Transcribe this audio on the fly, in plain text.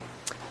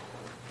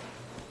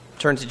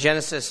Turn to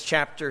Genesis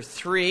chapter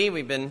 3.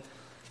 We've been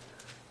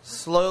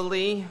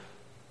slowly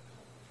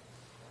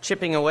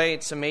chipping away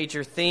at some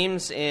major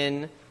themes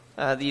in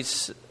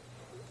these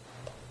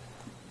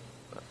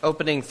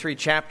opening 3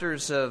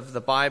 chapters of the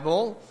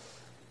Bible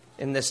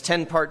in this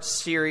 10-part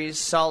series,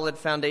 Solid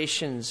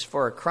Foundations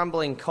for a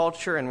Crumbling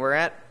Culture. And we're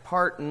at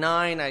part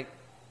 9. We're going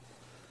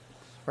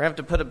to have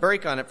to put a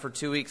break on it for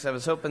 2 weeks. I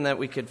was hoping that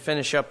we could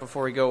finish up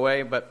before we go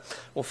away, but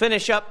we'll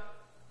finish up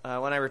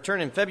when I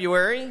return in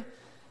February.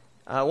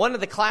 One of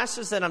the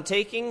classes that I'm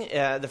taking,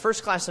 the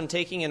first class I'm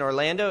taking in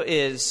Orlando,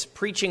 is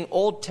Preaching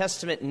Old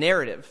Testament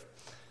Narrative.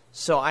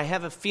 So I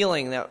have a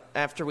feeling that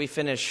after we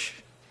finish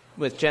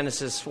with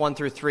Genesis 1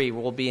 through 3,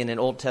 we'll be in an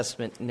Old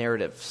Testament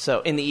narrative.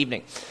 So in the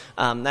evening,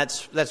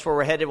 that's where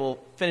we're headed. We'll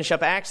finish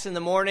up Acts in the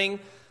morning,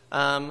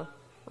 right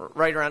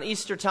around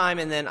Easter time,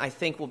 and then I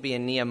think we'll be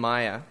in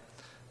Nehemiah.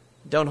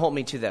 Don't hold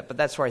me to that, but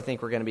that's where I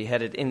think we're going to be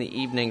headed in the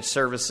evening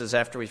services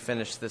after we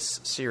finish this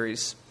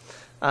series.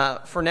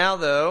 For now,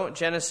 though,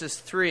 Genesis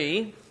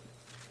 3,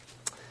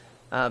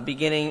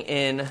 beginning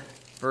in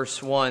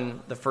verse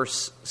 1, the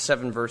first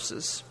 7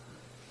 verses.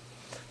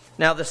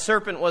 Now the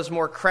serpent was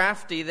more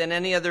crafty than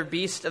any other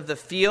beast of the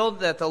field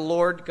that the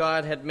Lord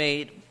God had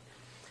made.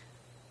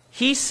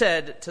 He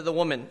said to the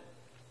woman,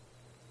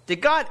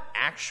 "Did God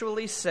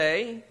actually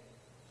say,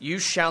 'You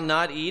shall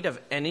not eat of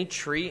any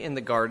tree in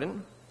the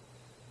garden'?"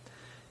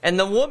 And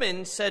the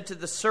woman said to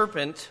the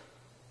serpent,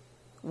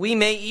 "We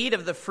may eat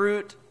of the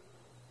fruit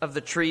of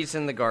the trees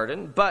in the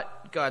garden,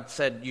 but God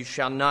said, 'You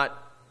shall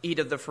not eat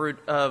of the fruit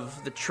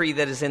of the tree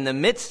that is in the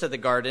midst of the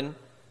garden,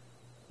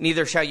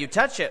 neither shall you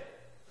touch it,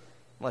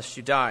 lest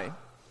you die.'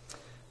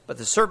 But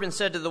the serpent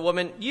said to the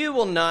woman, 'You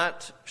will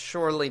not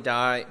surely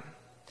die.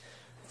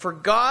 For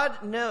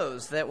God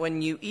knows that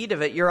when you eat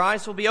of it, your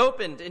eyes will be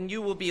opened, and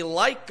you will be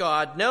like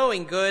God,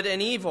 knowing good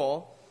and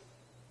evil.'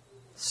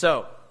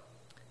 So,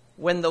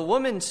 when the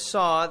woman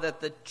saw that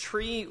the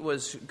tree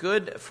was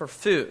good for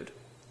food,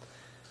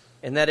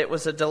 and that it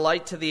was a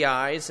delight to the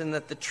eyes, and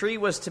that the tree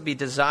was to be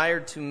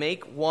desired to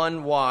make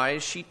one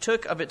wise, she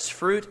took of its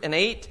fruit and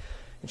ate,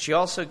 and she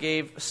also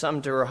gave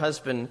some to her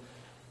husband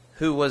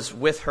who was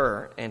with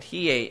her, and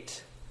he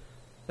ate.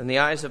 Then the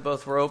eyes of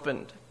both were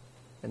opened,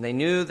 and they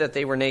knew that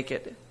they were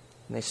naked,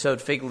 and they sewed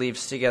fig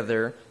leaves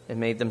together and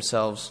made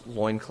themselves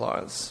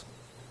loincloths."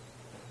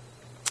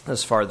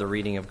 As far as the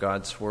reading of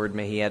God's word,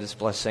 may he add his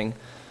blessing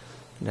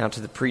now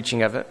to the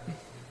preaching of it.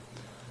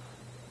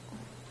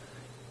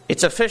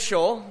 It's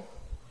official.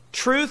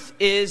 Truth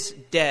is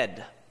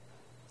dead.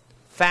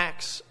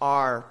 Facts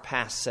are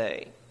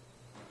passé.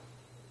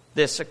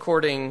 This,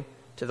 according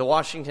to the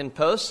Washington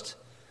Post,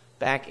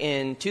 back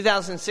in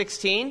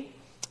 2016,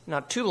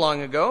 not too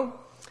long ago,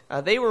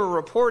 they were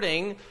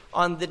reporting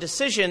on the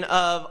decision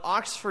of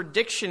Oxford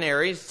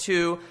Dictionaries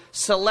to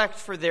select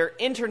for their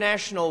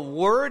International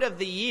Word of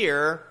the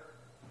Year,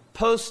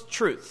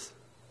 post-truth.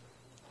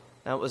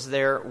 That was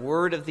their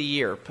Word of the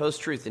Year,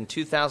 post-truth, in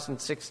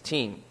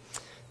 2016.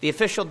 The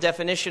official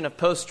definition of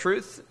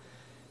post-truth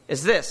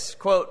is this,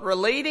 quote,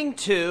 "relating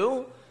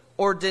to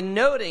or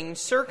denoting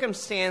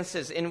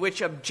circumstances in which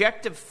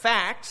objective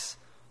facts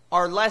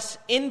are less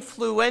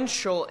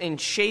influential in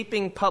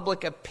shaping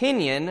public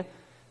opinion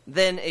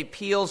than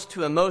appeals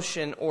to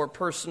emotion or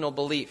personal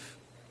belief."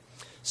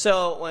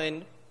 So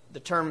when the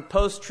term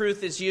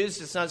post-truth is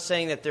used, it's not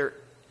saying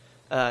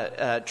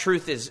that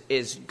truth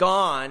is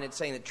gone. It's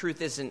saying that truth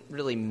doesn't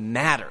really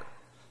matter.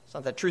 It's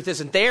not that truth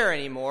isn't there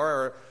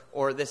anymore,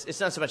 or this. It's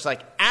not so much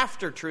like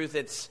after truth,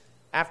 it's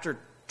after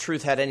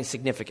truth had any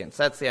significance.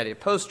 That's the idea.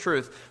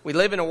 Post-truth. We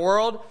live in a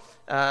world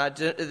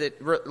that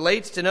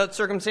relates to note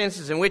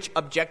circumstances in which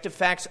objective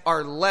facts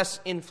are less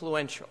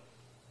influential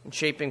in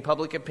shaping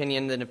public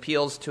opinion than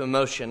appeals to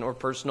emotion or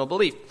personal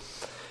belief.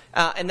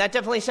 And that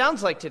definitely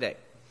sounds like today.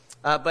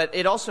 But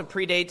it also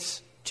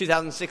predates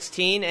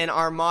 2016 and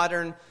our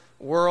modern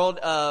world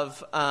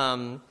of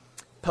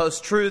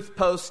post-truth,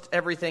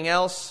 post-everything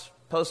else,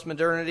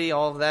 post-modernity,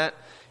 all of that.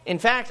 In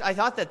fact, I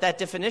thought that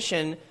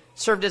definition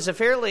served as a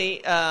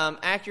fairly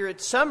accurate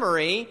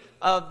summary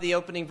of the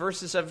opening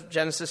verses of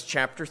Genesis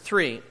chapter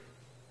 3.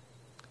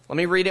 Let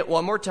me read it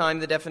one more time,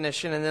 the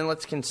definition, and then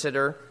let's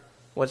consider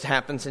what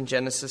happens in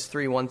Genesis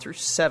 3, 1 through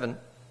 7.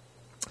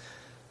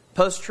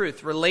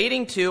 Post-truth,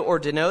 relating to or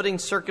denoting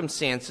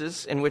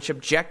circumstances in which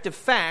objective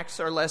facts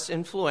are less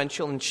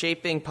influential in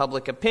shaping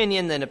public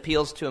opinion than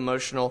appeals to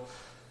emotional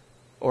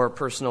or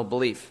personal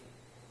belief.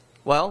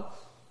 Well,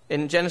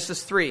 in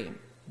Genesis 3,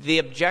 the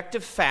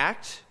objective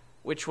fact,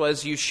 which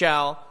was you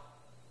shall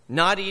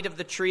not eat of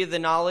the tree of the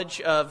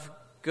knowledge of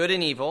good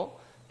and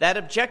evil, that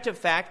objective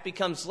fact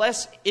becomes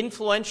less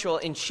influential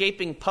in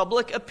shaping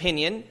public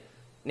opinion,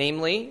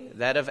 namely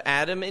that of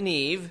Adam and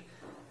Eve,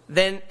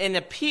 than an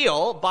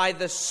appeal by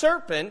the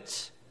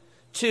serpent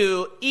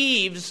to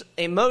Eve's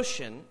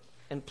emotion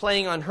and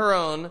playing on her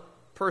own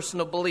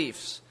personal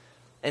beliefs.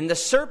 And the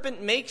serpent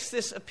makes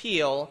this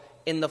appeal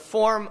in the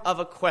form of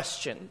a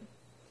question.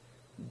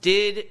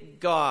 Did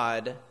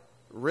God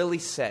really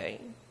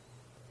say?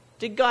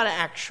 Did God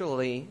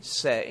actually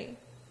say?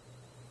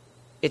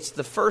 It's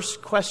the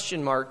first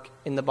question mark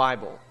in the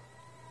Bible.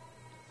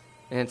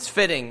 And it's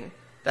fitting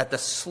that the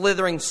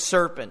slithering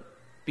serpent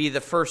be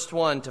the first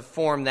one to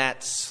form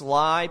that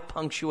sly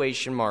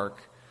punctuation mark.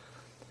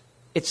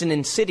 It's an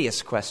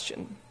insidious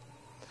question.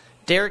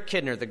 Derek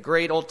Kidner, the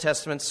great Old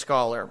Testament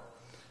scholar,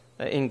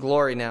 in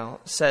glory now,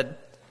 said,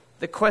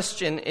 the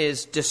question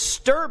is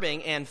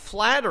disturbing and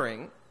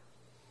flattering.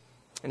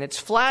 And it's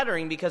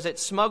flattering because it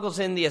smuggles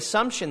in the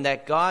assumption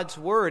that God's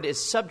word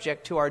is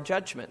subject to our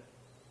judgment.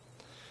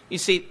 You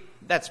see,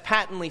 that's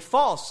patently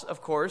false,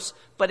 of course,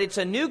 but it's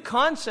a new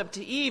concept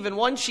to Eve and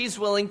one she's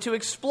willing to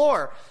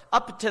explore.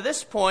 Up to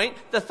this point,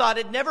 the thought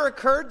had never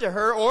occurred to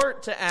her or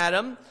to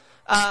Adam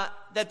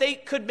that they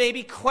could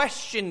maybe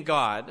question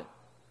God,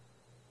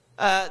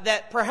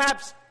 that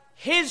perhaps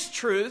his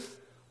truth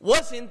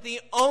wasn't the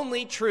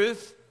only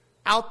truth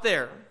out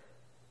there.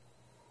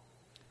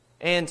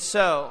 And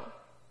so,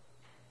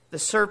 the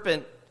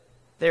serpent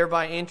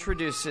thereby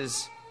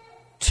introduces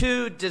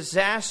two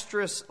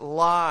disastrous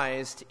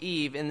lies to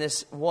Eve in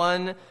this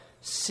one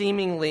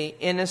seemingly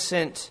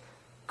innocent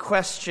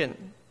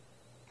question.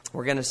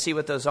 We're going to see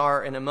what those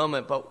are in a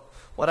moment, but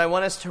what I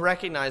want us to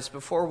recognize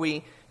before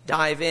we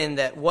dive in,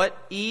 that what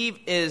Eve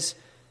is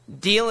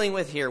dealing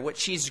with here, what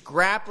she's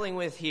grappling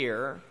with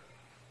here,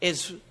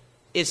 is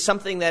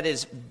something that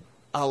is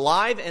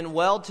alive and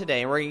well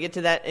today. And we're going to get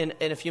to that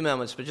in a few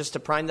moments, but just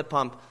to prime the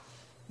pump,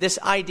 this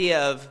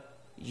idea of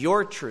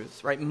your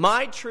truth, right?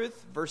 My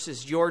truth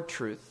versus your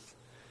truth.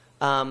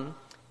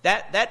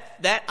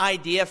 That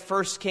idea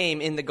first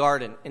came in the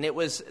garden, and it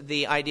was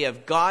the idea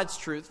of God's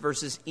truth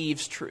versus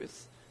Eve's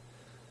truth.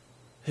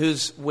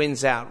 Whose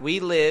wins out? We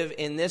live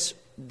in this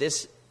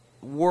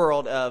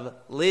world of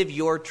live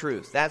your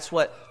truth. That's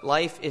what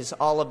life is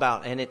all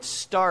about, and it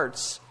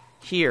starts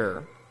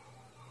here.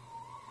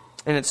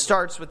 And it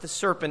starts with the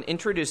serpent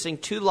introducing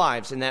two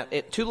lies. And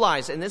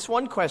this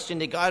one question,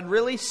 did God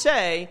really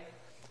say?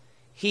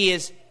 He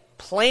is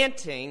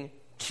planting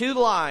two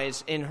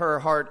lies in her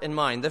heart and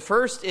mind. The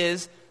first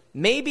is,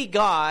 maybe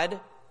God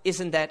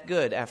isn't that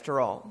good after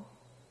all.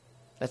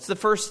 That's the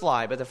first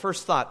lie, but the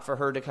first thought for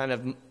her to kind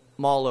of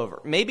mull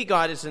over. Maybe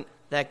God isn't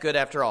that good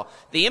after all.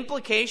 The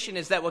implication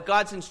is that what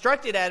God's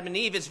instructed Adam and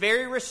Eve is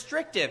very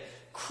restrictive,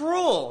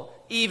 cruel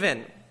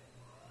even,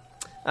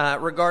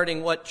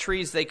 regarding what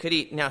trees they could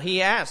eat. Now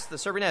the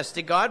serpent asked,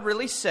 did God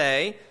really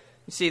say,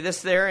 you see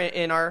this there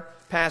in our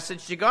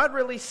passage, did God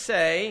really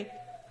say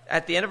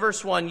at the end of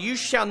verse 1, you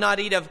shall not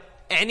eat of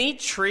any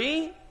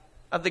tree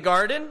of the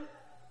garden?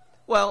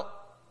 Well,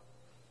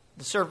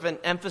 the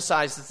serpent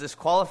emphasizes this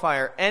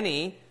qualifier,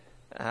 any,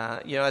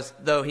 as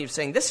though he's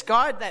saying, this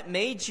God that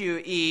made you,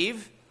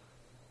 Eve,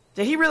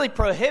 did he really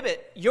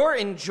prohibit your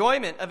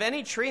enjoyment of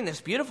any tree in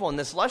this beautiful and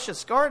this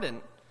luscious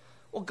garden?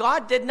 Well,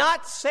 God did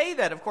not say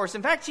that, of course.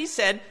 In fact, he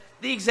said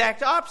the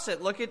exact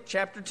opposite. Look at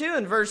chapter 2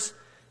 and verse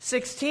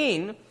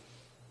 16.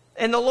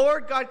 And the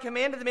Lord God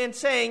commanded the man,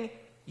 saying,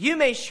 you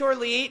may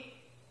surely eat,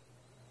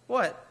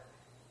 what?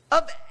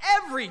 Of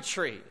every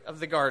tree of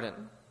the garden.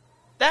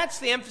 That's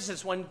the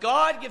emphasis. When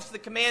God gives the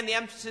command, the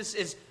emphasis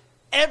is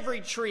every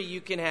tree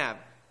you can have,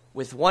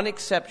 with one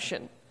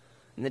exception.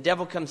 And the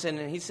devil comes in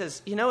and he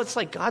says, it's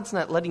like God's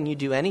not letting you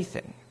do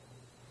anything.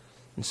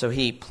 And so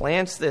he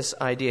plants this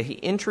idea. He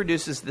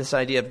introduces this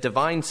idea of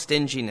divine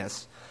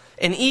stinginess.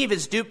 And Eve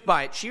is duped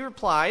by it. She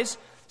replies,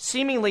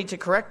 seemingly to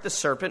correct the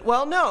serpent,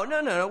 well,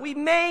 no. We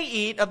may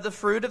eat of the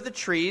fruit of the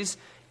trees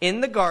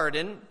in the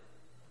garden.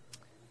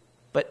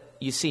 But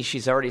you see,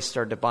 she's already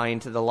started to buy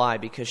into the lie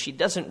because she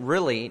doesn't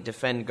really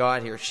defend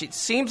God here. It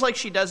seems like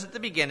she does at the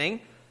beginning.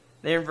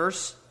 There in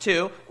verse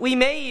 2, we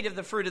may eat of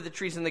the fruit of the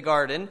trees in the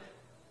garden.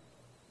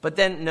 But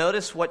then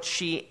notice what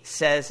she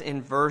says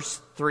in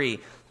verse 3.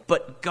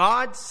 But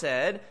God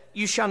said,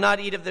 you shall not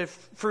eat of the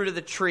fruit of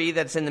the tree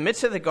that's in the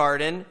midst of the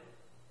garden,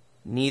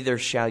 neither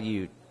shall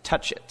you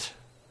touch it,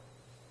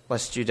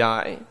 lest you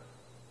die.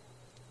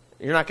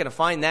 You're not going to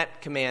find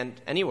that command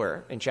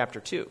anywhere in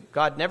chapter 2.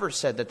 God never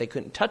said that they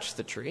couldn't touch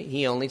the tree.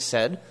 He only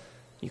said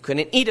you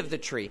couldn't eat of the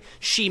tree.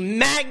 She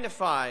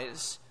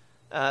magnifies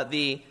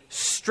the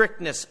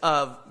strictness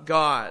of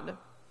God.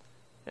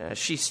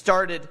 She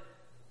started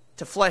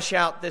to flesh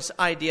out this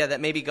idea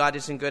that maybe God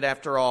isn't good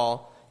after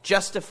all,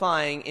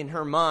 justifying in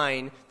her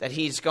mind that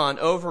he's gone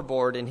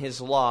overboard in his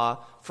law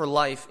for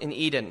life in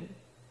Eden.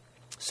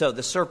 So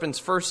the serpent's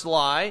first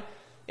lie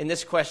in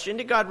this question,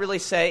 did God really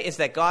say, is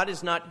that God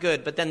is not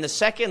good? But then the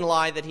second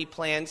lie that he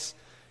plants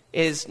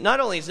is not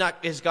only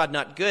is God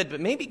not good, but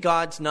maybe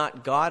God's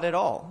not God at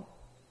all.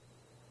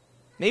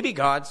 Maybe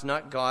God's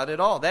not God at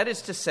all. That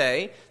is to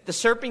say, the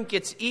serpent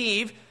gets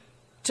Eve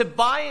to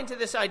buy into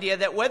this idea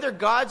that whether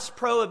God's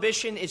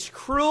prohibition is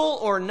cruel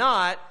or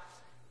not,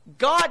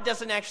 God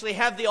doesn't actually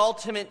have the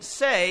ultimate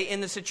say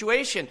in the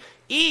situation.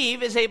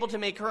 Eve is able to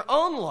make her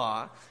own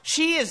law.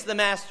 She is the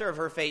master of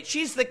her fate.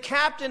 She's the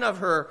captain of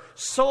her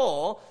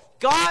soul.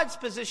 God's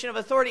position of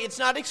authority, it's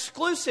not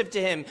exclusive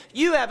to him.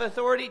 You have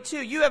authority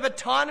too. You have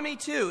autonomy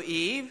too,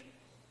 Eve.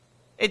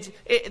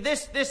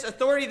 This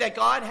authority that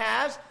God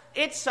has,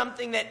 it's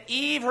something that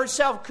Eve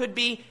herself could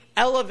be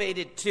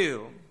elevated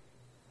to.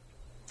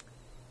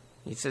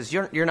 He says,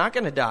 you're not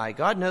going to die.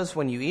 God knows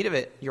when you eat of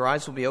it, your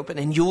eyes will be open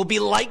and you will be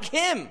like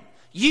him.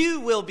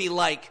 You will be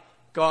like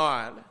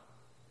God.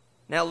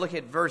 Now look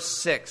at verse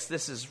 6.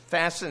 This is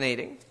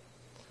fascinating.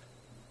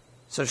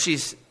 So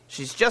she's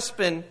just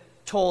been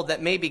told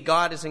that maybe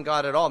God isn't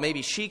God at all.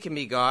 Maybe she can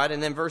be God.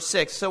 And then verse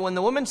 6. So when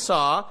the woman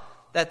saw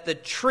that the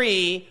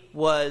tree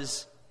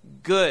was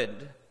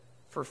good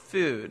for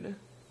food,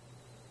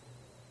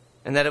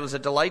 and that it was a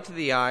delight to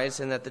the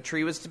eyes, and that the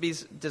tree was to be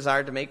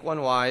desired to make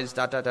one wise, ...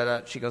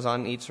 She goes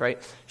on and eats, right?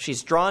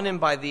 She's drawn in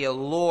by the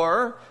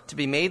allure to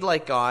be made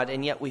like God,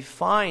 and yet we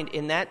find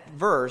in that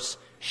verse,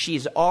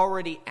 she's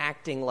already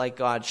acting like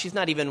God. She's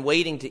not even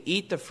waiting to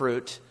eat the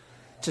fruit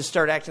to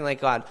start acting like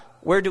God.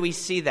 Where do we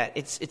see that?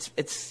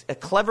 It's a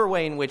clever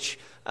way in which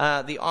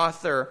the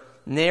author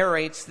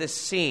narrates this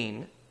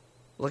scene.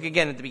 Look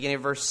again at the beginning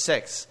of verse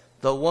 6.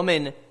 The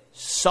woman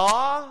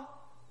saw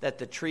that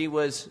the tree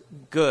was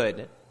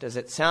good. Does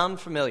it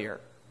sound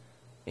familiar?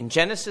 In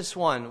Genesis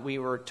 1, we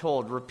were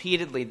told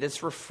repeatedly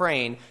this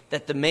refrain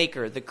that the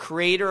Maker, the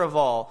Creator of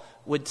all,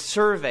 would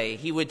survey.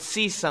 He would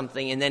see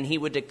something and then he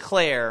would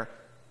declare,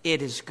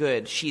 it is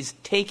good. She's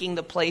taking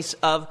the place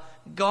of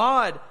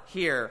God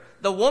here.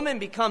 The woman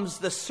becomes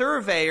the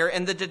surveyor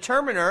and the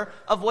determiner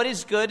of what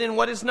is good and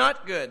what is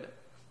not good.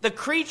 The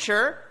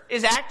creature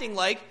is acting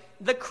like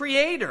the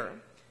Creator.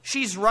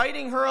 She's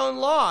writing her own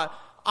law.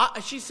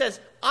 She says,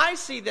 I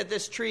see that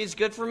this tree is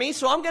good for me,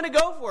 so I'm going to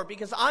go for it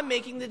because I'm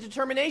making the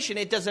determination.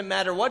 It doesn't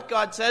matter what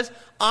God says.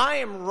 I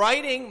am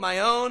writing my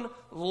own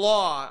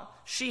law.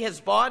 She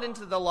has bought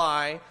into the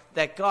lie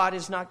that God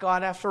is not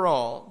God after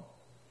all.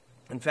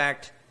 In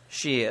fact,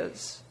 she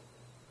is.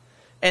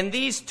 And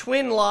these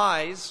twin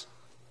lies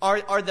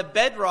are the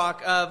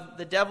bedrock of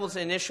the devil's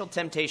initial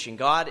temptation.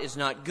 God is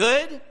not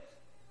good,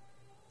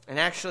 and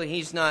actually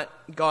he's not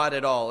God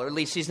at all, or at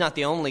least he's not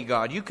the only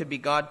God. You could be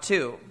God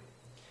too.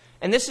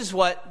 And this is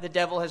what the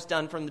devil has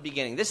done from the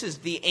beginning. This is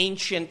the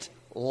ancient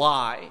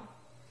lie.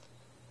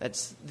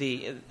 That's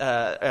the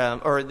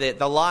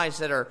lies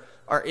that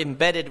are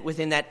embedded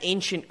within that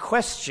ancient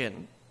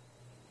question.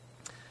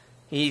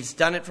 He's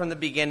done it from the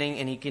beginning,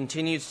 and he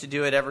continues to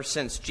do it ever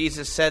since.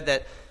 Jesus said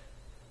that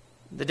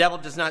the devil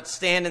does not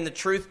stand in the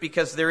truth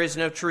because there is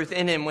no truth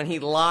in him. When he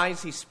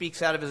lies, he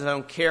speaks out of his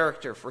own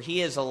character, for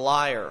he is a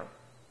liar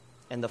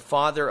and the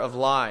father of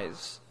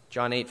lies.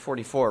 John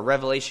 8:44.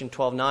 Revelation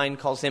 12:9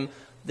 calls him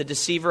the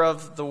deceiver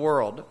of the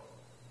world.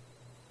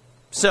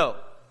 So,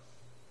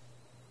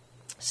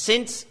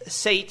 since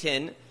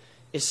Satan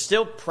is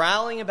still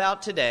prowling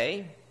about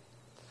today,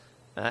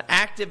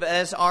 active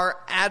as our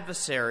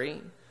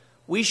adversary,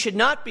 we should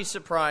not be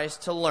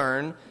surprised to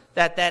learn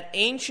that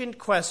ancient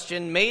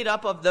question made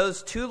up of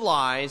those two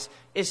lies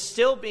is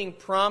still being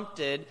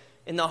prompted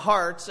in the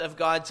hearts of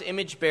God's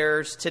image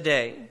bearers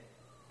today.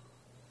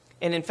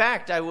 And in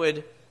fact, I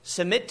would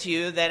submit to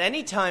you that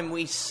anytime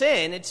we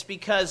sin, it's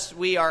because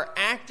we are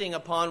acting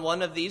upon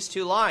one of these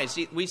two lies.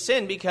 We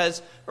sin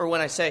because, or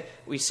when I say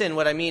we sin,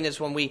 what I mean is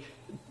when we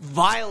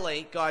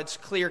violate God's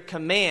clear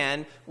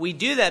command, we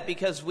do that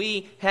because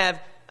we have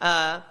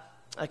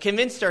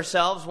convinced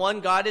ourselves,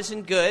 one, God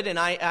isn't good and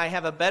I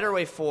have a better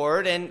way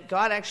forward, and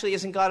God actually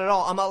isn't God at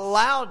all. I'm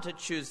allowed to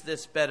choose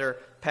this better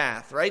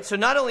path, right? So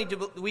not only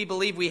do we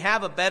believe we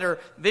have a better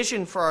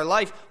vision for our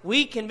life,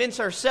 we convince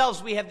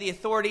ourselves we have the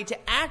authority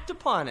to act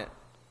upon it.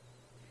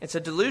 It's a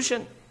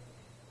delusion,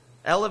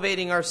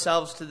 elevating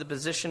ourselves to the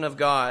position of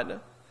God.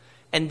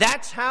 And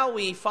that's how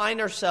we find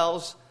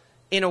ourselves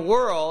in a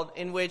world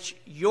in which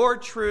your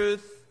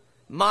truth,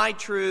 my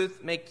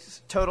truth,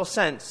 makes total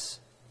sense.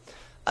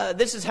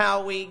 This is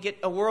how we get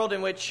a world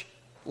in which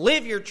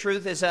live your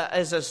truth is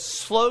a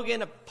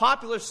slogan, a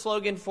popular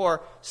slogan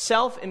for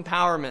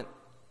self-empowerment.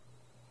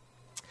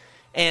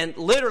 And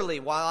literally,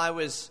 while I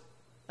was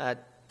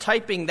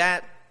typing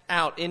that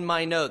out in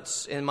my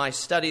notes in my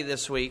study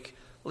this week,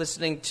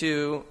 listening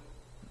to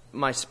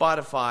my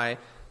Spotify,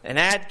 an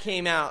ad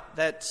came up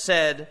that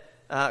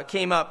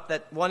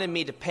wanted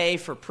me to pay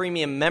for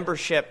premium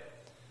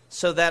membership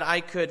so that I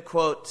could,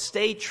 quote,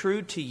 stay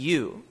true to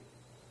you.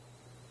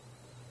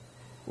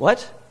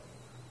 What?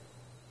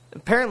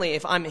 Apparently,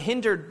 if I'm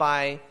hindered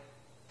by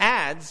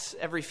ads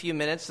every few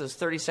minutes, those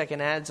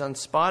 30-second ads on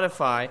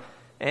Spotify,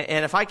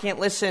 and if I can't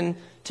listen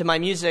to my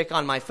music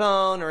on my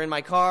phone or in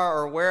my car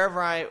or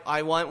wherever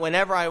I want,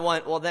 whenever I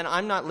want, well, then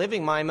I'm not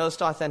living my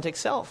most authentic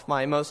self,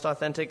 my most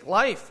authentic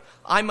life.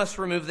 I must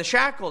remove the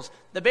shackles,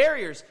 the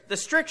barriers, the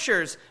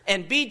strictures,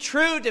 and be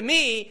true to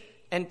me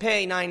and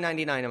pay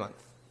 $9.99 a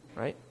month,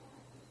 right?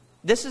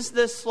 This is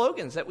the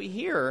slogans that we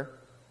hear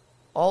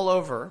all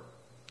over.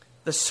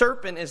 The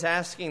serpent is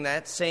asking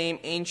that same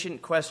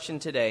ancient question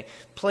today,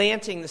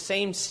 planting the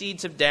same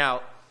seeds of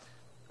doubt,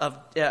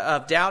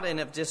 of doubt and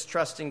of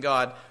distrust in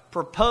God,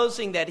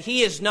 proposing that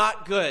he is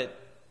not good.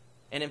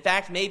 And in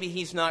fact, maybe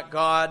he's not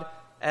God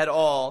at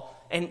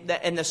all. And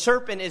the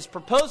serpent is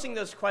proposing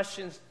those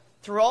questions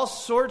through all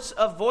sorts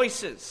of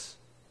voices,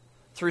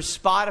 through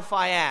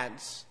Spotify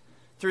ads,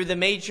 through the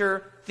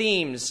major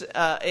themes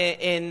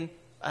in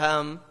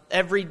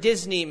every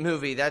Disney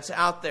movie that's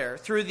out there,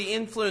 through the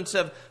influence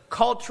of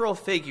cultural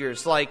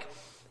figures like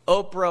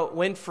Oprah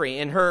Winfrey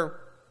in her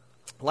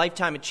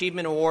Lifetime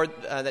Achievement Award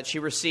that she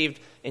received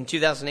in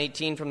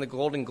 2018 from the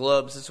Golden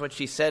Globes. This is what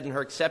she said in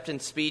her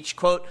acceptance speech,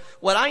 quote,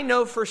 "What I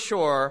know for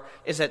sure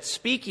is that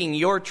speaking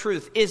your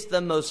truth is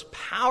the most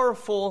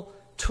powerful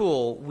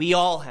tool we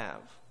all have."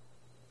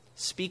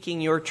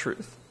 Speaking your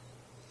truth.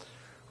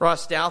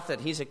 Ross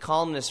Douthat, he's a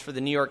columnist for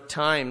the New York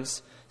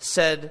Times,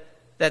 said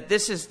that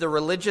this is the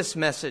religious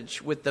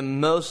message with the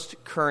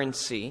most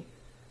currency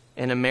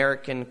in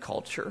American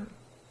culture.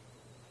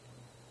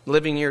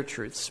 Living your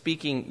truth,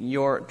 speaking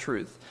your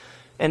truth.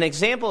 An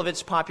example of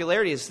its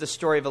popularity is the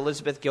story of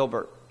Elizabeth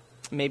Gilbert.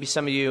 Maybe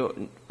some of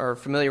you are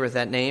familiar with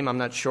that name. I'm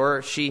not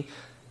sure. She,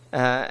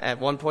 at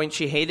one point,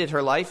 she hated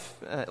her life.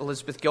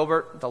 Elizabeth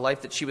Gilbert, the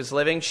life that she was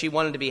living. She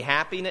wanted to be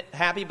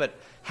happy, but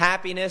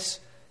happiness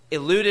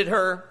eluded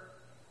her.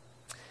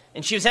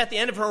 And she was at the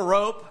end of her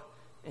rope,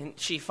 and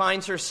she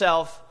finds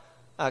herself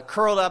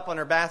curled up on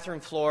her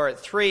bathroom floor at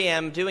 3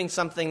 a.m. doing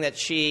something that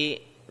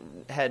she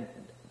had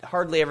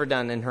hardly ever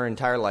done in her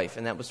entire life,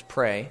 and that was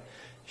pray.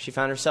 She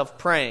found herself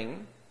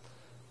praying,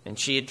 and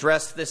she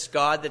addressed this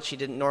God that she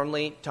didn't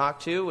normally talk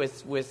to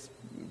with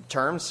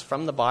terms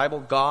from the Bible,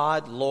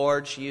 God,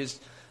 Lord. She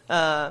used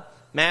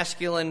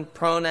masculine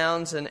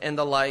pronouns and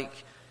the like.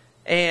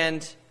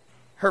 And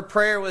her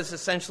prayer was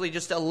essentially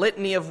just a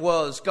litany of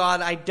woes.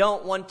 God, I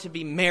don't want to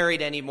be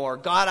married anymore.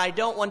 God, I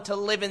don't want to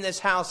live in this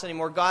house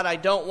anymore. God, I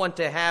don't want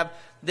to have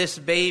this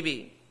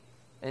baby.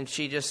 And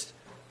she just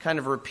kind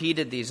of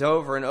repeated these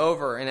over and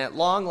over. And at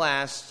long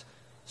last,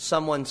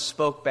 someone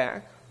spoke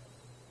back.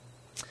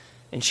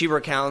 And she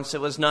recounts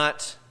it was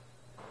not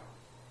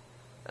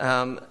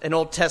an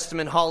Old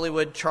Testament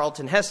Hollywood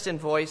Charlton Heston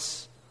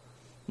voice,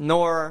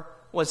 nor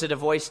was it a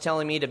voice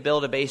telling me to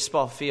build a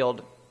baseball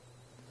field.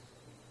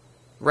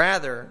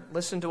 Rather,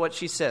 listen to what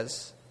she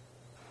says.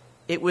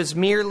 It was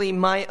merely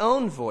my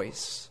own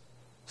voice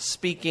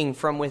speaking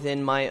from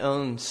within my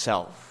own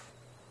self.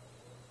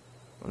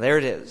 Well, there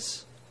it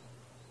is.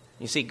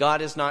 You see,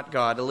 God is not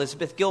God.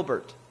 Elizabeth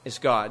Gilbert is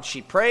God.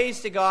 She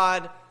prays to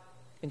God,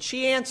 and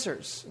she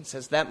answers and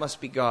says, that must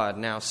be God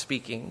now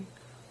speaking.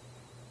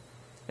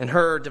 And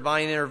her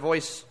divine inner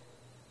voice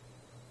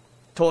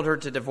told her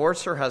to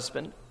divorce her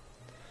husband,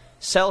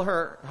 sell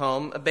her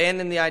home,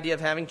 abandon the idea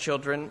of having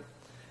children,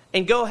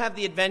 and go have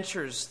the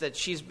adventures that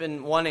she's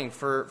been wanting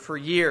for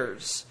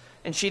years.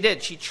 And she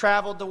did. She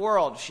traveled the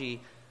world. She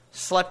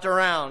slept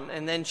around,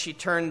 and then she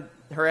turned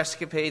her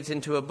escapades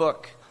into a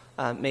book.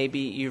 Maybe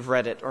you've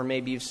read it, or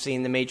maybe you've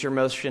seen the major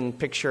motion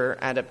picture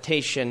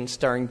adaptation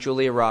starring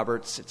Julia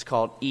Roberts. It's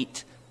called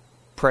Eat,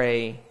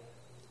 Pray,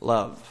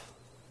 Love.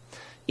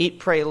 Eat,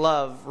 Pray,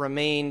 Love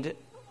remained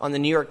on the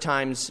New York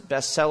Times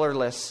bestseller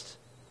list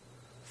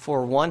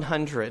for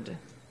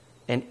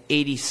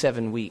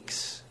 187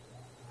 weeks.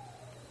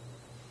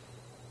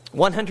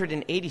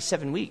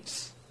 187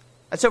 weeks.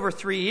 That's over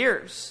 3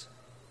 years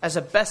as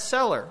a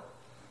bestseller.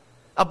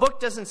 A book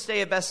doesn't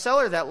stay a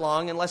bestseller that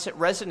long unless it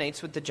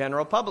resonates with the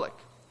general public.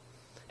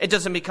 It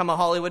doesn't become a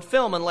Hollywood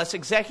film unless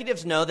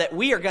executives know that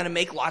we are going to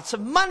make lots of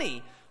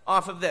money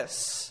off of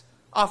this,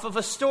 off of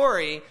a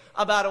story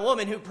about a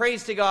woman who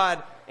prays to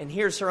God and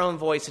hears her own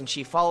voice, and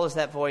she follows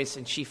that voice,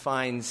 and she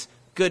finds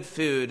good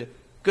food,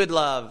 good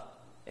love,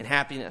 and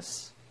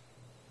happiness.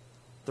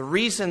 The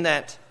reason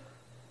that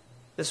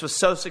this was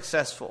so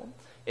successful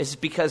is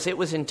because it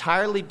was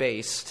entirely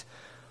based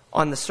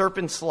on the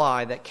serpent's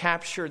lie that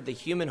captured the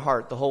human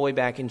heart the whole way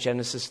back in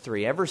Genesis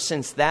 3. Ever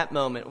since that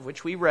moment,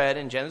 which we read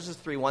in Genesis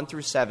 3, 1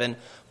 through 7,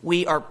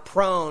 we are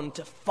prone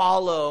to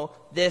follow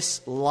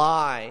this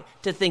lie,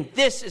 to think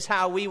this is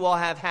how we will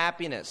have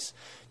happiness.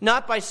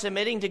 Not by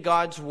submitting to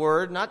God's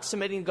word, not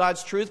submitting to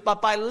God's truth,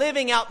 but by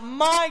living out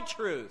my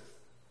truth.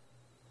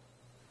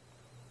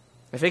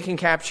 If it can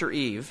capture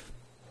Eve,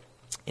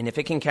 and if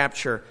it can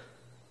capture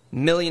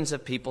millions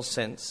of people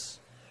since,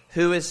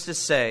 who is to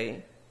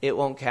say it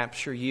won't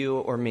capture you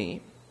or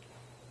me?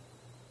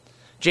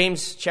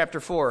 James chapter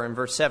 4 and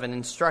verse 7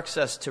 instructs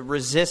us to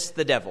resist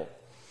the devil.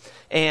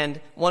 And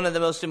one of the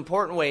most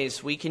important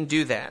ways we can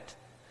do that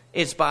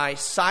is by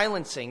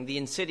silencing the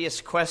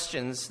insidious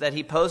questions that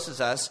he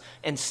poses us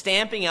and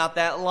stamping out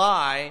that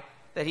lie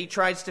that he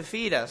tries to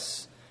feed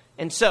us.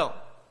 And so,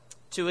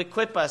 to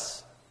equip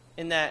us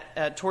in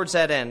that towards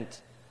that end,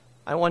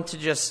 I want to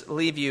just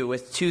leave you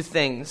with two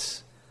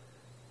things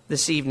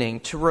this evening,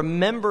 to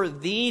remember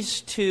these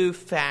two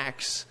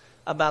facts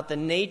about the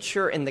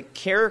nature and the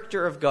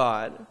character of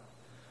God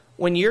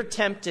when you're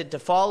tempted to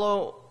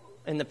follow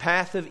in the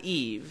path of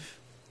Eve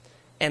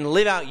and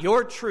live out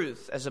your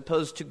truth as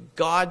opposed to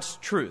God's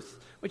truth,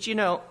 which, you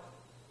know,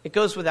 it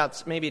goes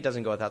without, maybe it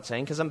doesn't go without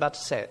saying because I'm about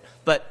to say it,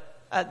 but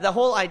the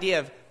whole idea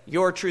of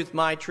your truth,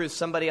 my truth,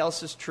 somebody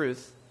else's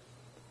truth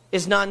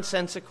is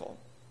nonsensical.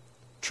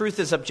 Truth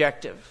is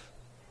objective.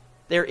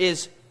 There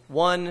is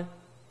one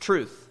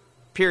truth.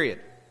 Period.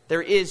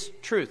 There is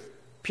truth.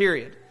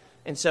 Period.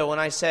 And so when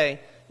I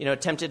say,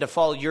 tempted to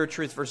follow your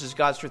truth versus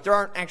God's truth. There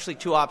aren't actually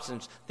two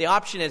options. The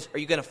option is, are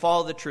you going to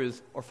follow the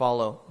truth or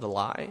follow the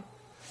lie?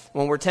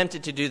 When we're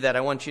tempted to do that,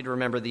 I want you to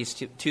remember these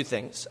two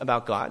things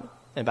about God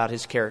and about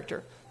his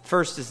character.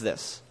 First is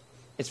this.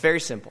 It's very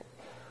simple.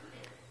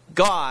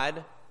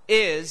 God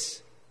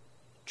is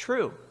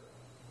true.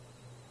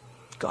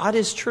 God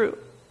is true.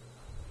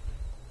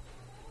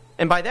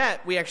 And by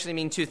that, we actually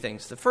mean two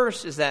things. The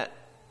first is that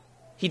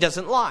he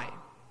doesn't lie.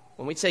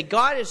 When we say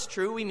God is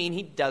true, we mean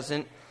he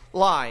doesn't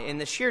lie. And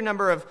the sheer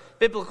number of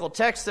biblical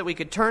texts that we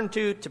could turn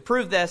to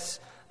prove this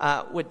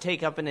would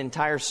take up an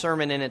entire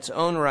sermon in its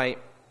own right.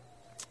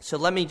 So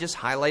let me just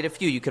highlight a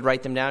few. You could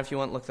write them down if you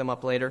want, look them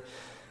up later.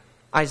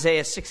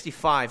 Isaiah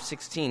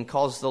 65:16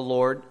 calls the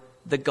Lord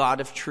the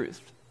God of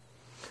truth.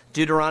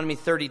 Deuteronomy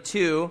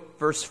 32,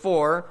 verse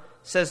 4,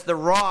 says, the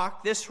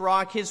rock, this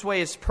rock, his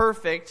way is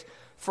perfect,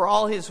 for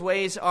all his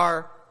ways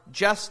are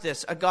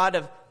justice, a God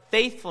of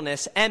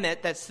faithfulness,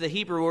 emet, that's the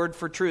Hebrew word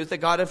for truth, a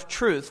God of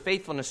truth,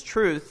 faithfulness,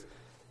 truth,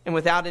 and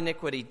without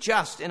iniquity,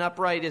 just and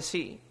upright is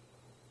he.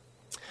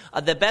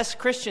 The best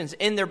Christians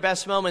in their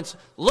best moments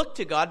look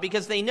to God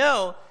because they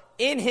know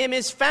in him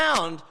is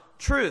found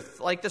truth,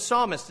 like the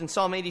psalmist in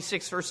Psalm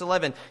 86, verse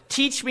 11.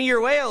 Teach me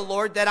your way, O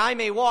Lord, that I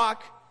may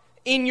walk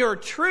in your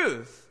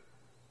truth.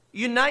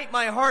 Unite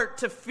my heart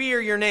to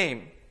fear your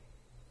name.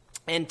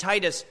 And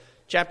Titus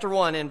chapter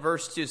 1 and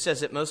verse 2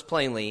 says it most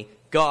plainly,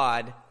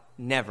 God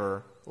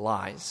never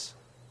lies.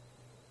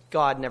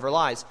 God never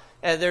lies.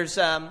 There's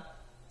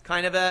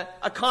kind of a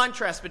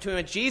contrast between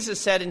what Jesus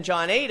said in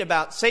John 8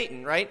 about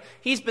Satan, right?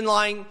 He's been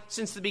lying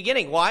since the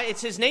beginning. Why?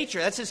 It's his nature.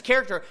 That's his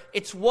character.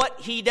 It's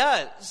what he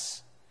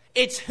does.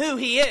 It's who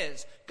he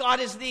is. God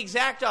is the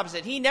exact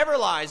opposite. He never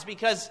lies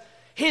because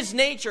his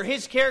nature,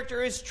 his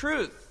character is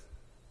truth.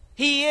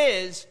 He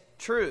is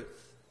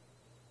truth.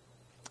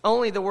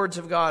 Only the words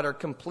of God are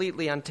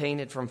completely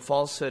untainted from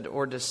falsehood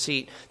or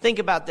deceit. Think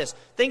about this.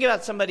 Think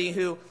about somebody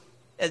who,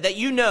 that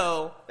you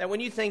know, that when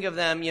you think of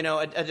them, a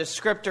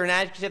descriptor, an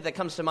adjective that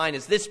comes to mind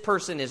is this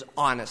person is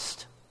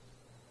honest.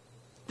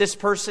 This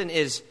person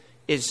is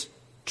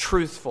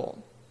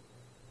truthful.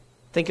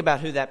 Think about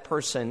who that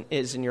person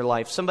is in your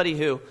life. Somebody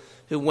who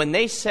when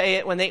they say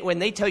it, when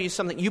they tell you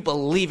something, you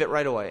believe it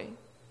right away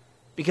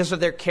because of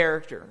their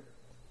character,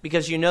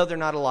 because you know they're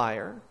not a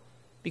liar,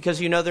 because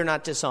you know they're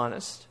not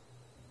dishonest.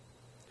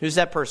 Who's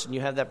that person?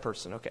 You have that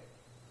person. Okay.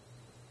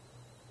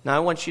 Now I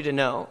want you to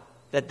know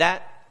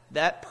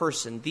that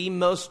person, the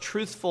most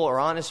truthful or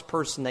honest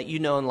person that you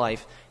know in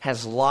life,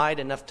 has lied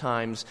enough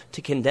times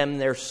to condemn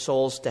their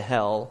souls to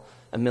hell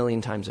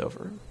 1,000,000 times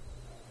over.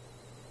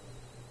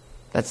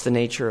 That's the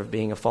nature of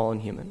being a fallen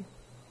human.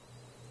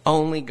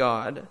 Only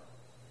God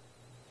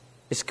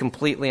is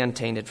completely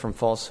untainted from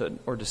falsehood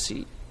or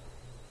deceit.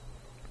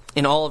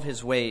 In all of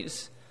his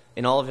ways,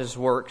 in all of his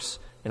works,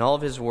 in all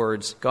of his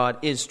words, God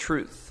is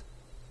truth.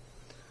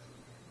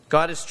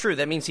 God is true.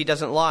 That means he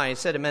doesn't lie. I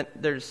said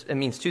it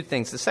means two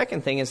things. The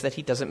second thing is that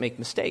he doesn't make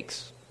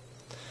mistakes.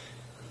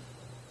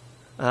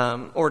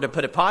 Or to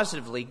put it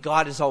positively,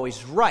 God is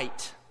always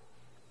right.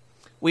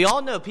 We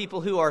all know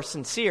people who are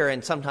sincere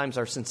and sometimes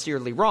are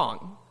sincerely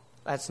wrong.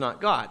 That's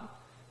not God.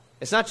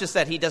 It's not just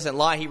that he doesn't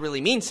lie, he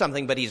really means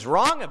something, but he's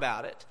wrong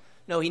about it.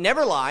 No, he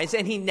never lies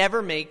and he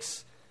never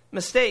makes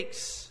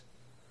mistakes.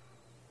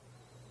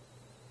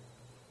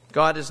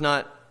 God is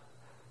not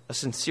a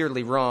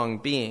sincerely wrong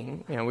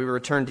being. We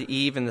return to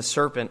Eve and the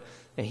serpent,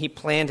 and he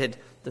planted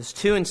those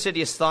two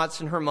insidious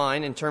thoughts in her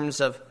mind in terms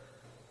of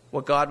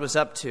what God was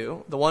up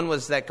to. The one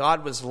was that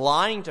God was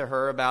lying to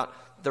her about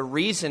the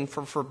reason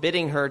for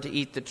forbidding her to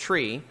eat the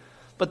tree.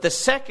 But the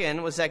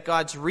second was that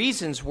God's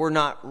reasons were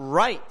not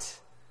right,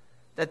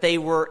 that they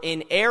were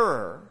in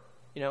error.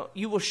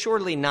 You will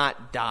surely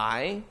not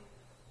die.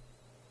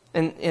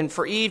 And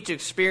for Eve to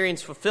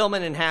experience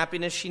fulfillment and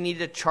happiness, she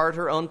needed to chart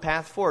her own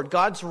path forward.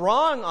 God's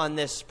wrong on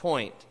this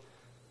point,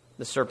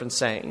 the serpent's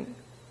saying.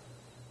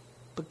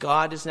 But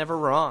God is never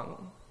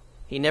wrong.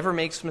 He never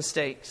makes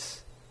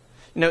mistakes.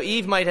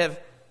 Eve might have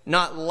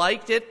not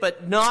liked it,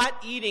 but not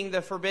eating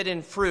the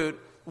forbidden fruit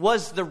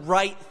was the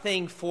right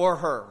thing for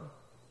her.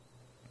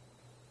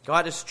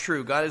 God is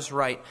true. God is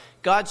right.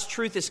 God's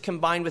truth is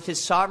combined with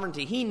his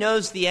sovereignty. He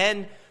knows the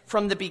end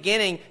from the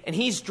beginning, and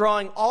he's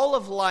drawing all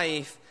of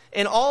life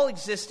and all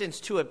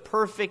existence to a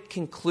perfect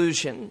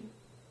conclusion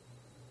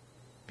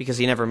because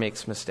he never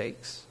makes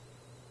mistakes.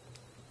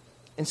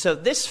 And so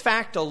this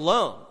fact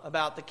alone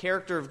about the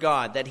character of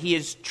God, that he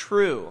is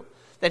true,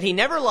 that he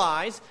never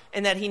lies,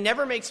 and that he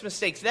never makes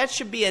mistakes, that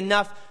should be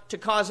enough to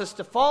cause us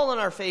to fall on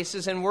our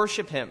faces and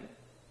worship him.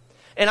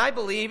 And I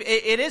believe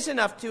it is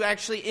enough to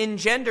actually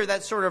engender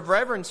that sort of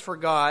reverence for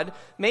God,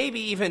 maybe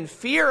even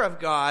fear of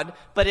God,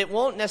 but it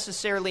won't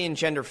necessarily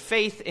engender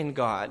faith in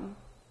God.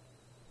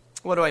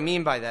 What do I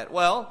mean by that?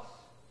 Well,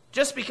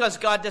 just because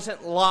God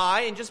doesn't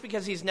lie and just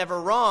because he's never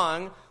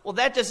wrong, well,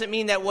 that doesn't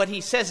mean that what he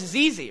says is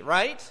easy,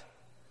 right?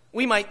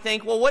 We might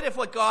think, well, what if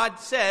what God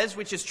says,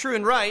 which is true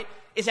and right,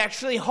 is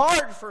actually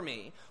hard for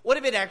me? What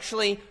if it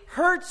actually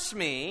hurts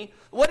me?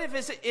 What if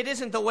it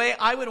isn't the way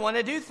I would want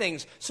to do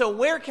things? So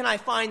where can I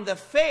find the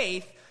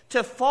faith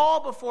to fall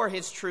before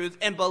his truth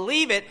and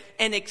believe it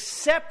and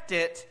accept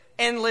it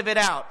and live it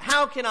out.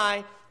 How can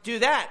I do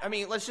that? I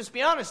mean, let's just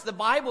be honest. The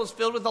Bible is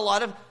filled with a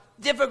lot of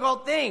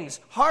difficult things,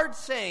 hard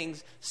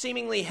sayings,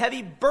 seemingly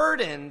heavy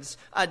burdens,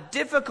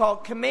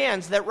 difficult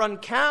commands that run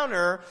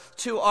counter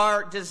to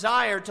our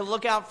desire to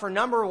look out for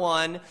number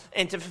one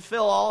and to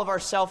fulfill all of our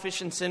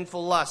selfish and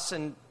sinful lusts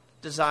and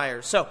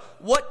desires. So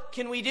what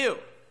can we do?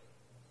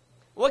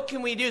 What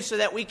can we do so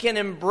that we can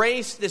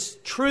embrace this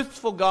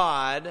truthful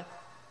God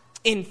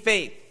in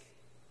faith,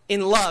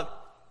 in love?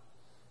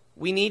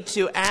 We need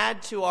to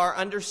add to our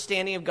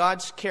understanding of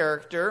God's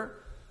character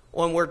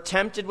when we're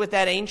tempted with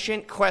that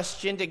ancient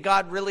question, did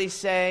God really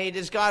say?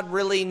 Does God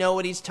really know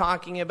what he's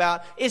talking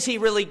about? Is he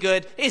really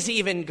good? Is he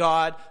even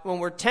God? When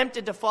we're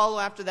tempted to follow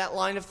after that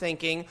line of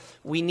thinking,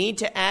 we need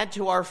to add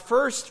to our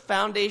first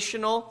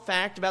foundational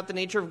fact about the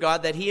nature of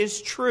God, that he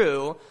is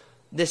true,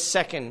 this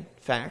second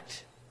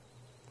fact.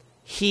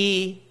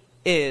 He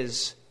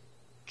is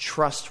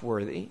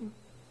trustworthy.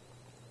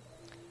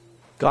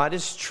 God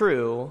is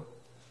true,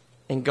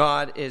 and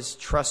God is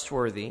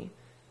trustworthy.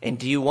 And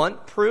do you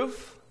want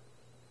proof?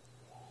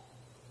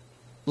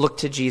 Look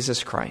to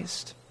Jesus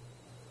Christ.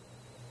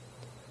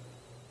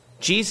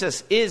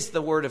 Jesus is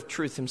the word of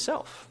truth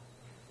himself.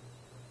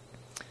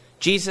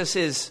 Jesus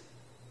is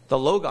the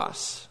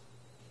Logos,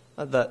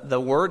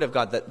 the word of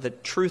God, the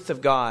truth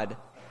of God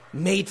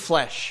made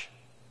flesh.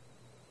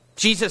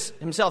 Jesus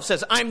himself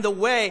says, I'm the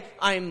way,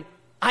 I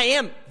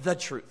am the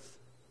truth,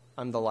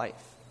 I'm the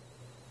life.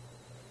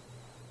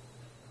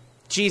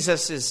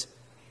 Jesus is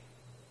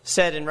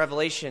said in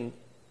Revelation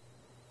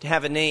to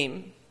have a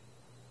name,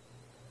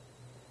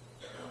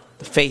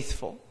 the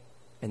faithful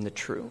and the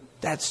true.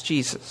 That's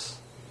Jesus.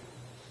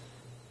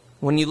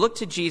 When you look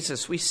to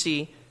Jesus, we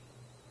see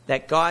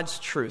that God's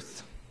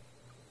truth,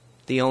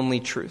 the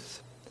only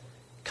truth,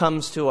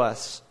 comes to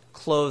us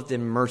clothed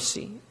in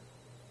mercy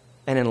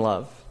and in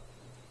love.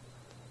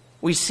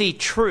 We see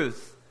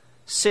truth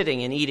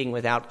sitting and eating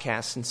with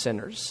outcasts and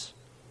sinners.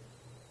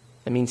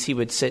 That means he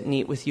would sit and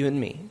eat with you and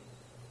me.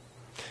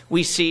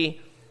 We see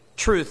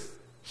truth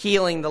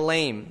healing the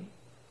lame,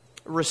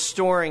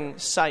 restoring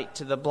sight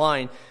to the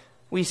blind.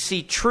 We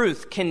see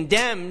truth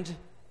condemned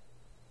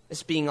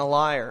as being a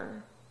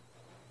liar.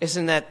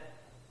 Isn't that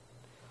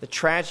the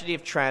tragedy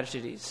of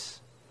tragedies?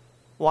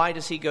 Why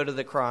does he go to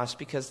the cross?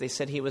 Because they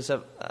said he was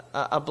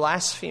a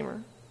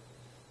blasphemer.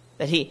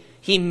 That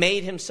he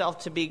made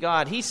himself to be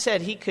God. He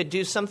said he could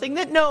do something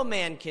that no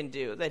man can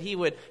do. That he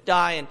would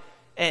die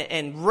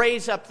and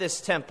raise up this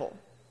temple.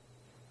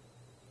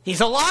 He's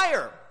a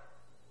liar.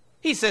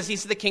 He says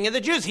he's the king of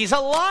the Jews. He's a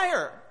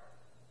liar.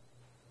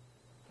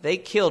 They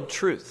killed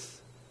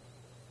truth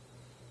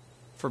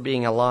for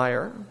being a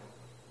liar.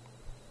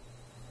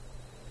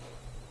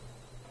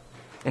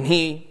 And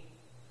he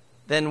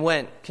then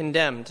went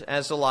condemned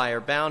as a liar,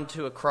 bound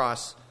to a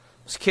cross,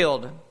 was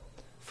killed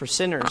for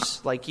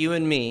sinners like you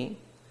and me,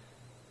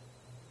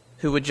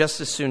 who would just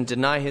as soon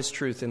deny his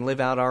truth and live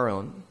out our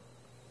own.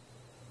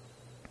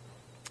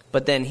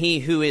 But then he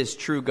who is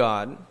true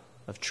God,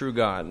 of true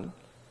God,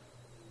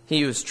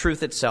 he who is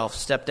truth itself,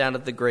 stepped out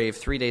of the grave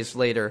 3 days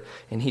later,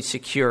 and he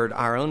secured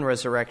our own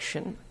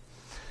resurrection.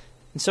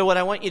 And so what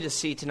I want you to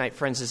see tonight,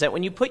 friends, is that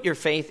when you put your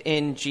faith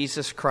in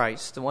Jesus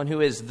Christ, the one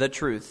who is the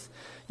truth,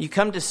 you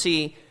come to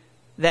see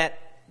that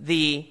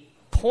the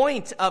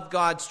point of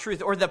God's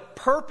truth, or the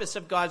purpose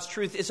of God's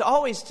truth, is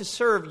always to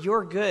serve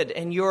your good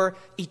and your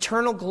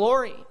eternal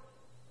glory.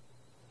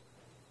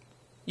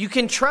 You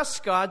can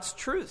trust God's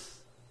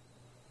truth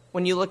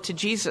when you look to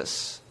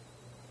Jesus.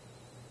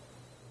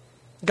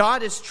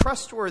 God is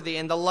trustworthy,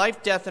 and the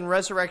life, death, and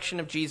resurrection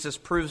of Jesus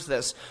proves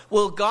this.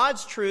 Will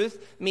God's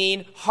truth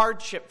mean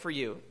hardship for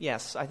you?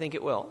 Yes, I think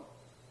it will.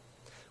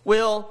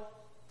 Will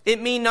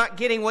it mean not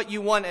getting what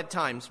you want at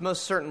times?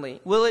 Most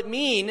certainly. Will it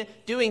mean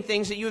doing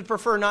things that you would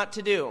prefer not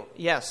to do?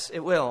 Yes,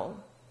 it will.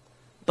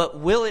 But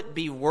will it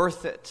be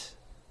worth it?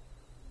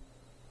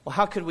 Well,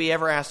 how could we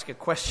ever ask a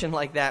question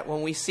like that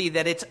when we see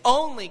that it's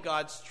only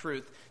God's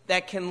truth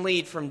that can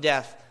lead from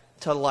death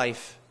to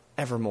life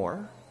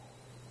evermore?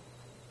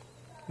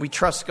 We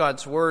trust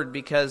God's word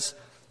because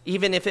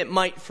even if it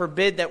might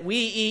forbid that we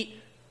eat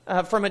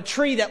from a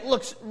tree that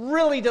looks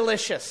really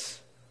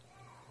delicious,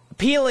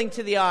 appealing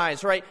to the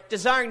eyes, right?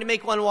 Desiring to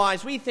make one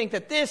wise, we think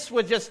that this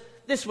would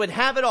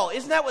have it all.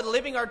 Isn't that what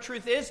living our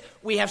truth is?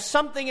 We have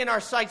something in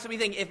our sights that we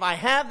think, if I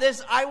have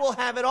this, I will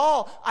have it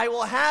all. I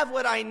will have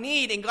what I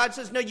need. And God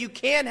says, no, you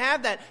can't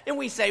have that. And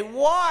we say,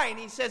 why? And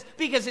he says,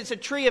 because it's a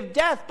tree of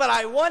death, but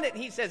I want it.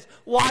 And he says,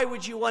 why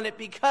would you want it?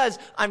 Because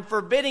I'm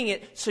forbidding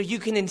it so you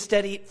can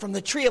instead eat from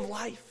the tree of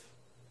life.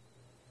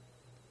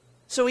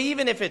 So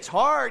even if it's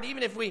hard,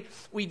 even if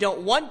we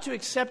don't want to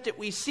accept it,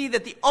 we see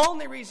that the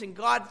only reason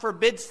God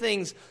forbids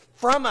things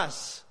from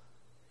us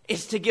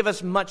is to give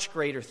us much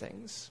greater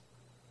things.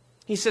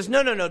 He says,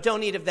 no,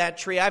 don't eat of that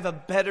tree. I have a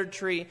better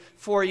tree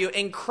for you.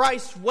 And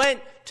Christ went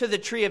to the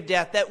tree of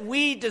death that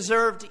we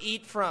deserve to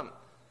eat from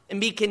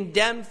and be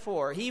condemned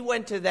for. He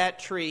went to that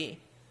tree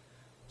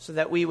so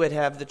that we would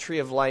have the tree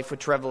of life,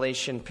 which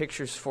Revelation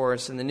pictures for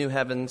us in the new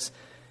heavens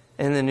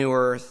and the new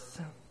earth.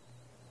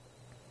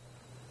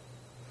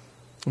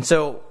 And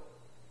so,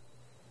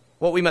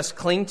 what we must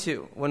cling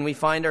to when we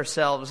find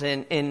ourselves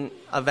in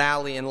a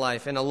valley in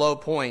life, in a low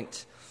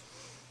point,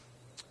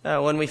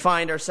 when we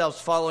find ourselves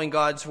following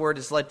God's word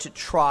has led to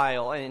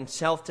trial and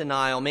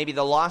self-denial, maybe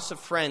the loss of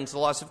friends, the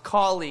loss of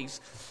colleagues,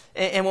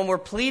 and when we're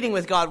pleading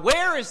with God,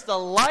 where is the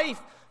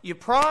life you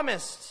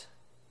promised?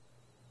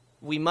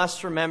 We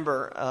must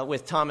remember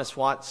with Thomas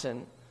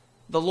Watson,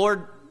 the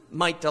Lord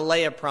might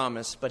delay a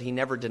promise, but he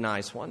never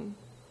denies one.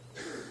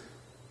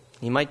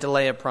 He might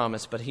delay a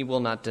promise, but he will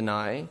not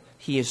deny.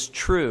 He is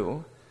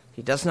true.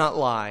 He does not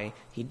lie.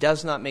 He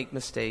does not make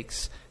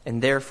mistakes.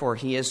 And therefore,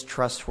 he is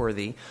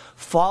trustworthy.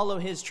 Follow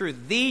his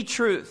truth, the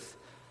truth.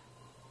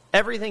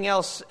 Everything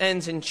else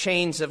ends in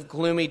chains of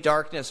gloomy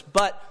darkness,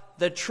 but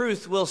the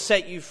truth will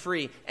set you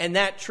free. And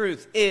that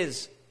truth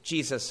is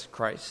Jesus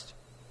Christ.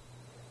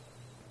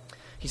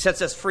 He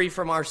sets us free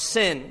from our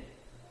sin,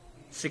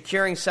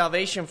 securing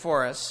salvation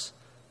for us,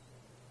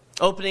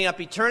 opening up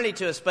eternity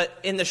to us. But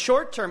in the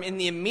short term, in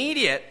the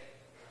immediate,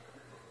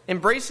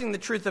 embracing the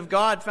truth of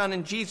God found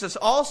in Jesus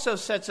also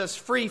sets us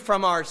free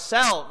from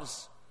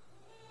ourselves.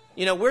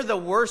 You know, we're the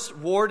worst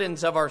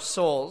wardens of our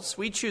souls.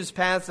 We choose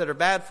paths that are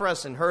bad for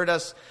us and hurt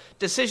us.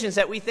 Decisions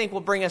that we think will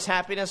bring us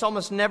happiness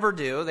almost never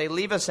do. They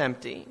leave us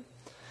empty.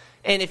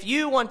 And if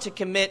you want to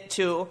commit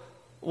to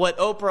what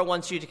Oprah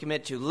wants you to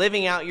commit to,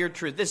 living out your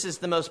truth, this is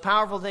the most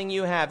powerful thing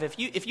you have.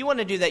 If you want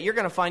to do that, you're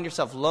going to find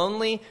yourself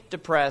lonely,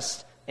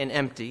 depressed, and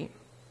empty.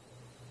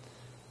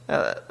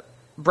 Brett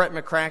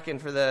McCracken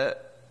for the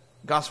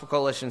Gospel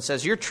Coalition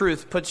says, your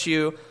truth puts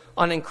you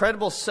on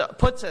incredible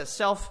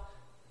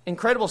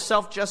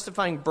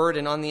self-justifying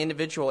burden on the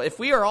individual. If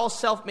we are all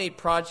self-made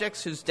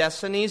projects whose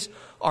destinies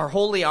are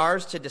wholly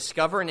ours to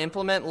discover and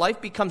implement,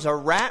 life becomes a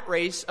rat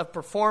race of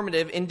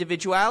performative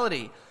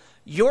individuality.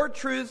 Your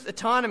truth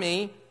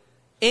autonomy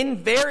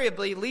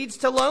invariably leads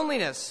to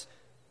loneliness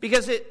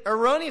because it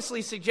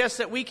erroneously suggests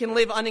that we can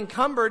live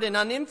unencumbered and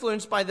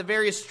uninfluenced by the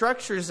various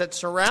structures that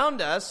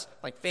surround us,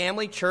 like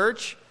family,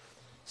 church,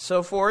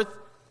 so forth.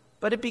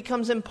 But it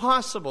becomes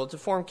impossible to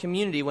form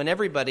community when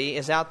everybody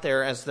is out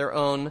there as their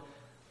own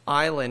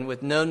island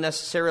with no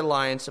necessary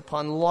reliance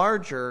upon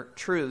larger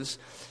truths.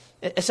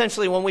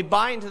 Essentially, when we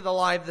buy into the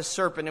lie of the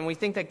serpent and we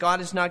think that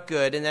God is not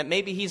good and that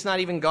maybe he's not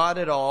even God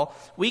at all,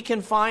 we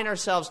confine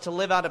ourselves to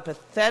live out a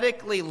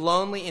pathetically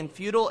lonely and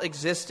futile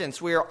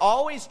existence. We are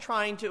always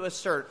trying to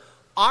assert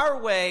our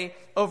way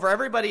over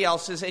everybody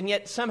else's, and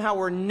yet somehow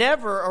we're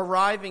never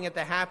arriving at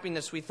the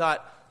happiness we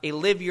thought a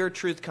live your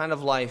truth kind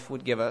of life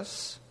would give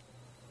us.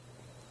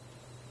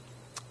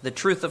 The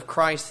truth of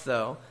Christ,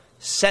 though,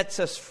 sets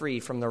us free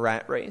from the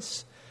rat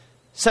race,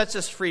 sets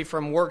us free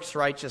from works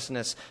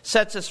righteousness,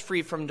 sets us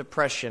free from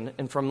depression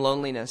and from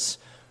loneliness.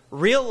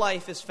 Real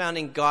life is found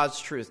in God's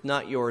truth,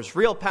 not yours.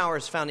 Real power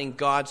is found in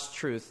God's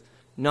truth,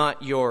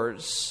 not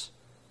yours.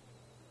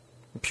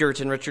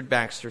 Puritan Richard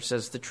Baxter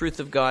says, the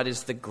truth of God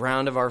is the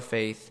ground of our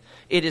faith.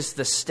 It is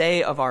the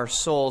stay of our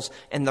souls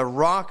and the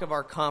rock of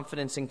our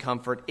confidence and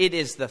comfort. It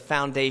is the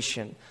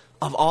foundation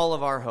of all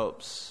of our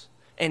hopes,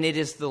 and it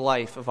is the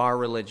life of our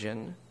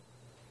religion.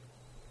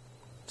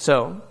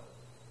 So,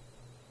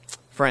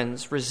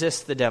 friends,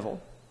 resist the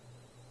devil.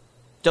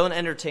 Don't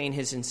entertain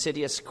his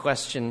insidious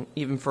question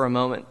even for a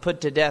moment. Put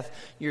to death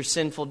your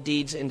sinful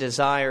deeds and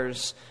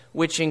desires,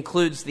 which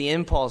includes the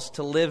impulse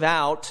to live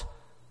out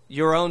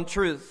your own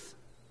truth.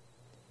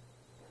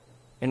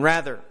 And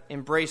rather,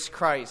 embrace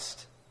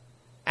Christ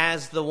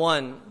as the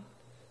one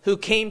who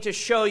came to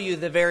show you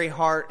the very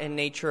heart and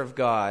nature of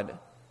God.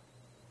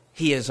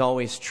 He is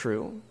always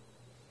true,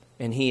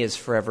 and he is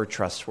forever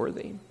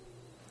trustworthy.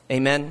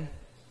 Amen.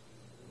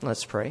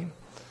 Let's pray.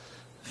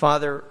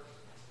 Father,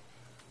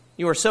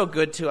 you are so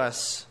good to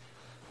us.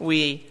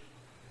 We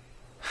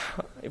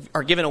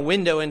are given a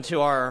window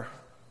into our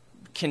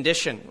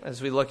condition as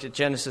we looked at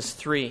Genesis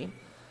 3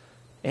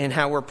 and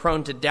how we're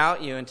prone to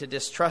doubt you and to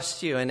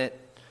distrust you. And it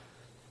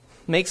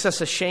makes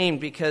us ashamed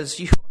because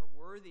you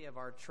are worthy of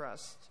our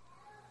trust.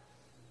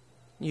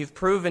 You've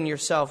proven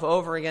yourself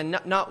over again.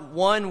 Not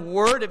one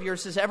word of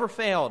yours has ever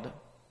failed.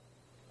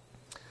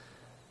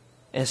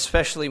 And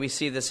especially we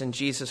see this in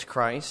Jesus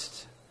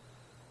Christ,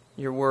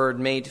 your word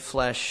made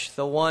flesh,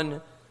 the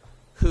one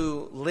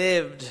who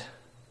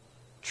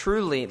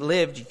truly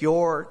lived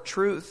your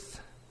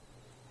truth.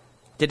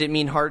 Did it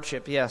mean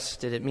hardship? Yes.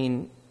 Did it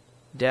mean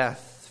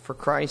death? For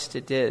Christ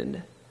it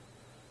did.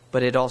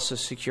 But it also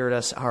secured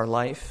us our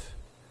life.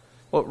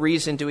 What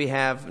reason do we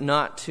have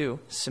not to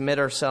submit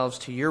ourselves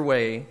to your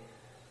way,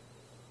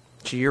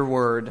 to your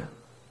word?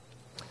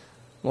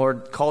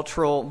 Lord,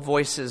 cultural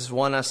voices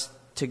want us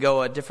to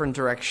go a different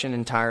direction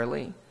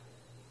entirely.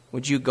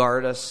 Would you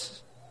guard us?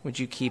 Would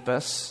you keep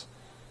us?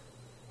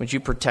 Would you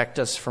protect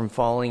us from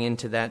falling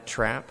into that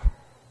trap?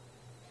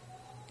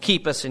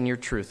 Keep us in your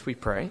truth, we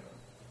pray.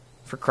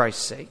 For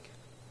Christ's sake.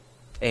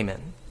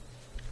 Amen.